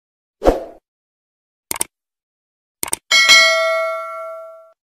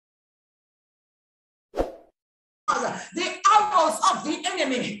the arrows of the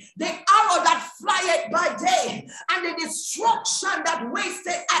enemy, the arrow that flieth by day, and the destruction that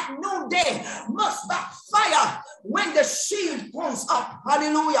wasted at noonday must backfire when the shield comes up.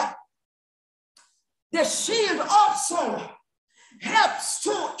 Hallelujah. The shield also helps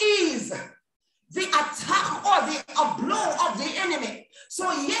to ease the attack or the blow of the enemy.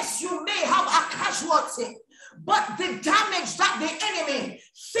 So yes, you may have a casualty, but the damage that the enemy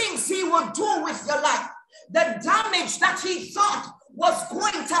thinks he will do with your life, the damage that he thought was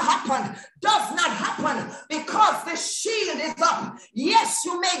going to happen does not happen because the shield is up. Yes,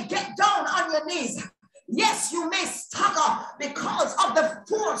 you may get down on your knees. Yes, you may stagger because of the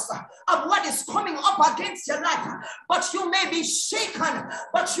force of what is coming up against your life, but you may be shaken,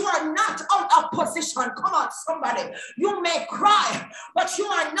 but you are not out of position. Come on, somebody. You may cry, but you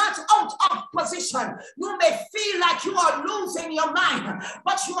are not out of position. You may feel like you are losing your mind,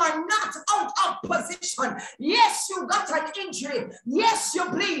 but you are not out of position. Yes, you got an injury. Yes, you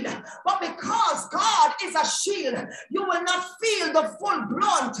bleed, but because God is a shield, you will not feel the full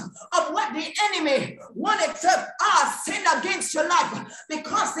brunt of what the enemy wanted to sin against your life,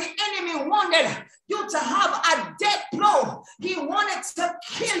 because the enemy wanted you to have a death blow. He wanted to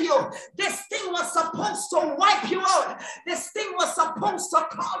kill you. This thing was supposed to wipe you out. This thing was supposed to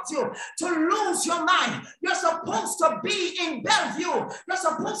cause you to lose your mind. You're supposed to be in Bellevue. You're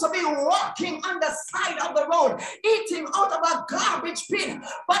supposed to be walking on the side of the road, eating out of a garbage bin.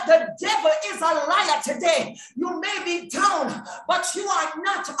 But the devil is a liar today. You may be down, but you are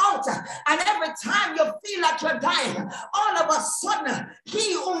not out. And every time you feel like you're dying, all of a sudden,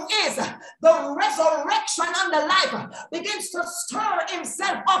 he who is the resurrection on the life begins to stir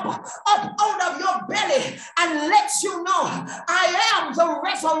himself up out of your belly and lets you know, I am the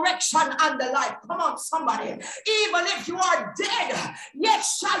resurrection and the life. Come on, somebody. Even if you are dead, yet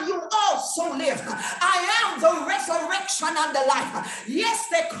shall you also live. I am the resurrection and the life. Yes,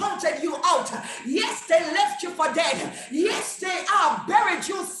 they counted you out. Yes, they left you for dead. Yes, they buried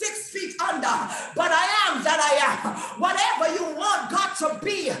you 6 feet under. But I am that I am. Whatever you want God to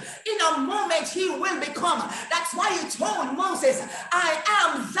be, in a moment he will become. That's why he told Moses, I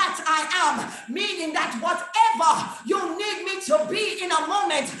am that I am. Meaning that whatever you need me to be in a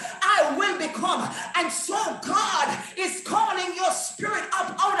moment, I will become. And so God is calling your spirit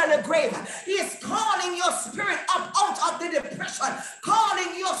up out of the grave. He is calling your spirit up out of the depression,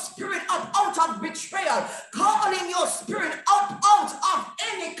 calling your spirit up out of betrayal, calling your spirit up out of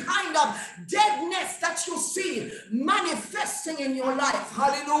any kind of deadness that you see manifesting in your life.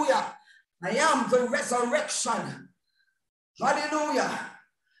 Hallelujah. I am the resurrection. Hallelujah.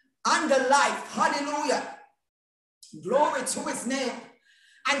 And the life. Hallelujah. Glory to his name.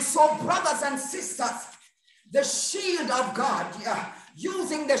 And so, brothers and sisters, the shield of God,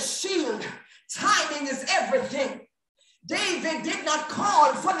 using the shield, timing is everything. David did not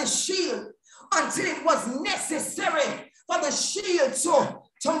call for the shield until it was necessary for the shield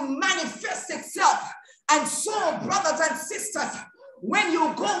to manifest itself. And so, brothers and sisters, when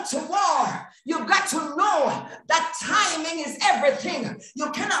you go to war, you've got to know that timing is everything.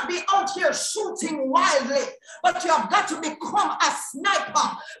 You cannot be out here shooting wildly, but you have got to become a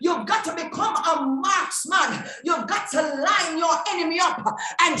sniper. You've got to become a marksman. You've got to line your enemy up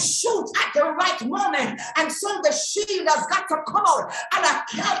and shoot at the right moment. And so the shield has got to come out at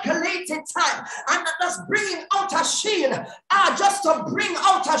a calculated time. I'm not just bringing out a shield just to bring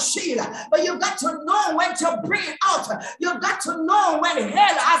out a shield, but you've got to know when to bring it out. You've got to know when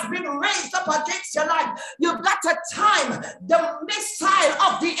hell has been raised up against your life. You've got to time the missile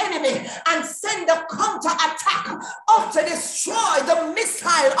of the enemy and send the counter attack up to destroy the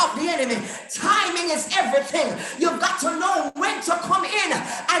missile of the enemy. Timing is everything. You've got to know when to come in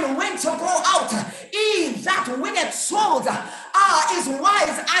and when to go out. He that winneth souls is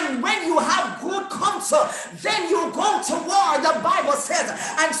wise, and when you have good counsel, then you go to war, the Bible says.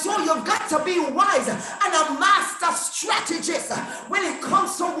 And so you've got to be wise and a master strategist when it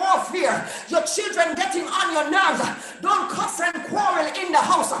comes to warfare. Your children getting on your nerves, don't cuss and quarrel in the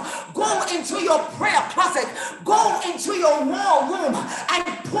house. Go into your prayer closet, go into your war room and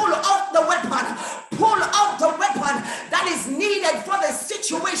pull out the weapon. Pull out the weapon that is needed for the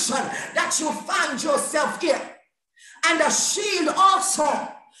situation that you find yourself in. And the shield also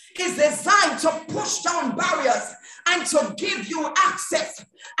is designed to push down barriers and to give you access.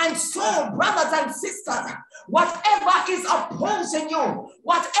 And so, brothers and sisters, whatever is opposing you,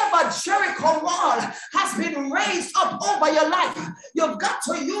 whatever Jericho wall has been raised up over your life, you've got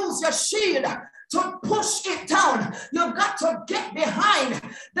to use your shield to push it down. You've got to get behind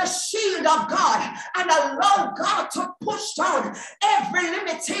the shield shield of God and allow God to push down every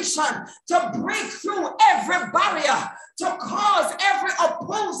limitation, to break through every barrier, to cause every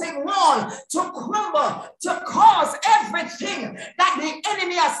opposing wall to crumble, to cause everything that the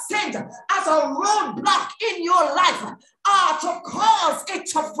enemy has sent as a roadblock in your life, to cause it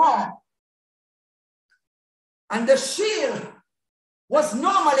to fall. And the shield was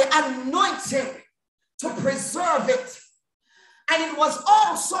normally anointed to preserve it. And it was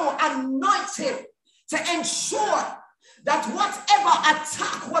also anointed to ensure that whatever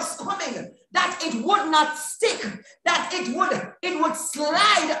attack was coming, that it would not stick, that it would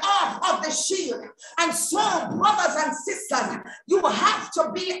slide off of the shield. And so, brothers and sisters, you have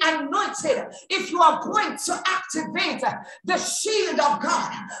to be anointed if you are going to activate the shield of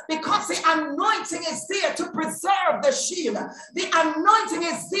God, because the anointing is there to preserve the shield. The anointing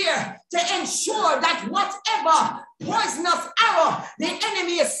is there to ensure that whatever poisonous arrow the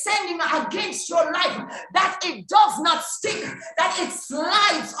enemy is sending against your life, that it does not stick, that it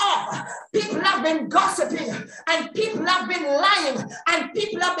slides off. People have been gossiping, and people have been lying, and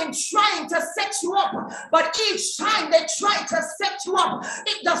people have been trying to set you up, but each time they try to set you up,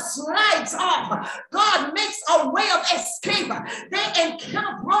 it just slides off. God makes a way of escape. They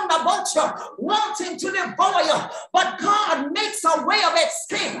encamp round about you, wanting to devour you, but God makes a way of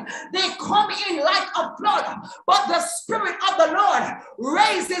escape. They come in like a flood, but the Spirit of the Lord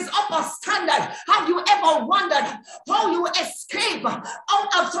raises up a standard. Have you ever wondered how you escape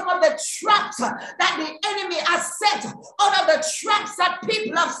out of some of the traps that the enemy has set, out of the traps that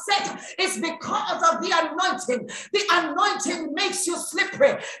people have set? It's because of the anointing. The anointing makes you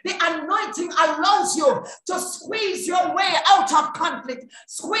slippery. The anointing allows you to squeeze your way out of conflict,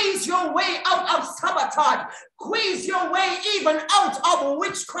 squeeze your way out of sabotage, squeeze your way even out of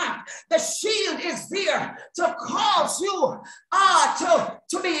witchcraft. The shield is there to cause you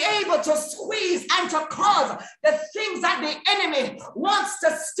to be able to squeeze and to cause the things that the enemy wants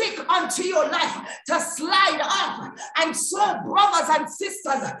to stick onto your life to slide off. And so, brothers and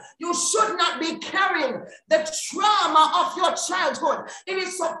sisters, you should not be carrying the trauma of your childhood. It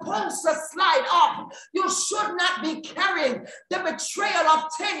is supposed to slide off. You should not be carrying the betrayal of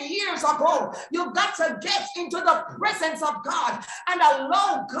 10 years ago. You've got to get into the presence of God and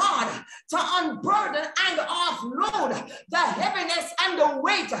allow God to unburden and offload the heaviness and the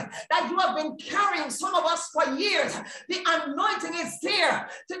weight that you have been carrying, some of us, for years. The anointing is there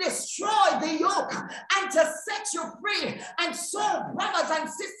to destroy the yoke and to set you free. And so, brothers and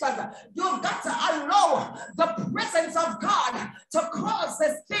sisters, you've got to allow the presence of God to cause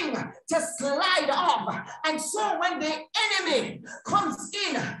this thing to slide off. And so when the enemy comes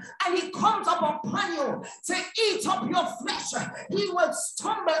in and he comes up upon you to eat up your flesh, he will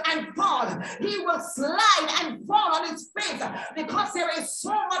stumble and fall. He will slide and fall on his face, because there is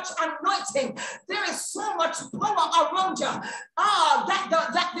so much anointing, there is so much power around you,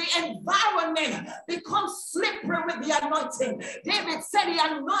 that the environment becomes slippery with the anointing. David said, he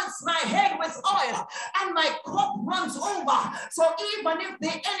anoints my head with oil and my cup runs over. So even if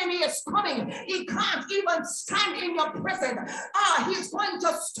the enemy is coming, he can't even stand in your presence. He's going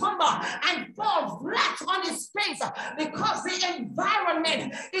to stumble and fall flat on his face, because the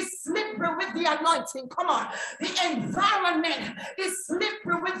environment is slippery with the anointing. Come on. The environment is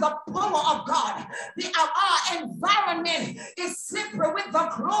slippery with the power of God. The environment is slippery with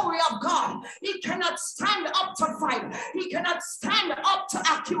the glory of God. He cannot stand up to fight. He cannot stand up to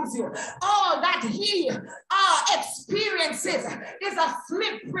accuse you. All that he experiences is a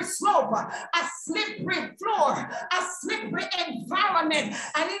slippery slope, a slippery floor, a slippery environment,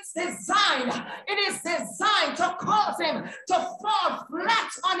 and it is designed to cause him to fall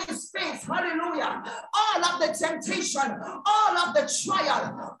flat on his face. Hallelujah. All of the temptation, all of the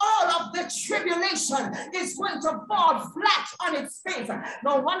trial, all of the tribulation is going to fall flat on its face.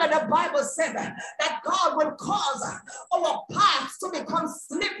 No wonder the Bible says that God will cause our paths to become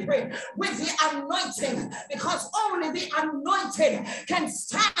slippery with the anointing, because only the anointed can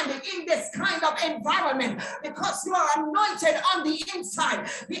stand in this kind of environment, because you are anointed on the inside.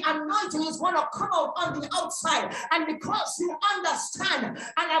 The anointing is going to come out on the outside, and because you understand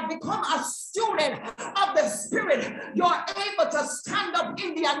and have become a student of the Spirit, you're able to stand up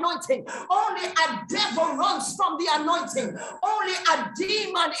in the anointing. Only a devil runs from the anointing. Only a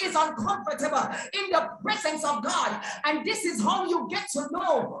demon is uncomfortable in the presence of God. And this is how you get to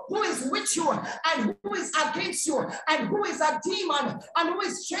know who is with you and who is against you, and who is a demon and who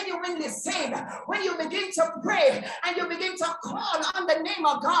is genuinely saved. When you begin to pray and you begin to call on the name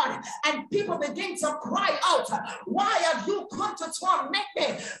of God, and people begin to cry out, "Why have you come to torment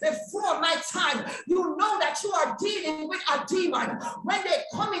me before my time?" You know that you are dealing with a demon. When they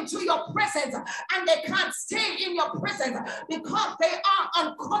come into into your presence and they can't stay in your presence because they are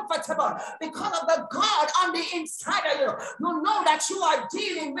uncomfortable because of the God on the inside of you. You know that you are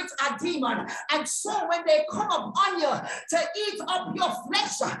dealing with a demon, and so when they come upon you to eat up your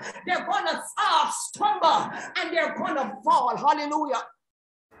flesh, they're going to stumble and they're going to fall. Hallelujah.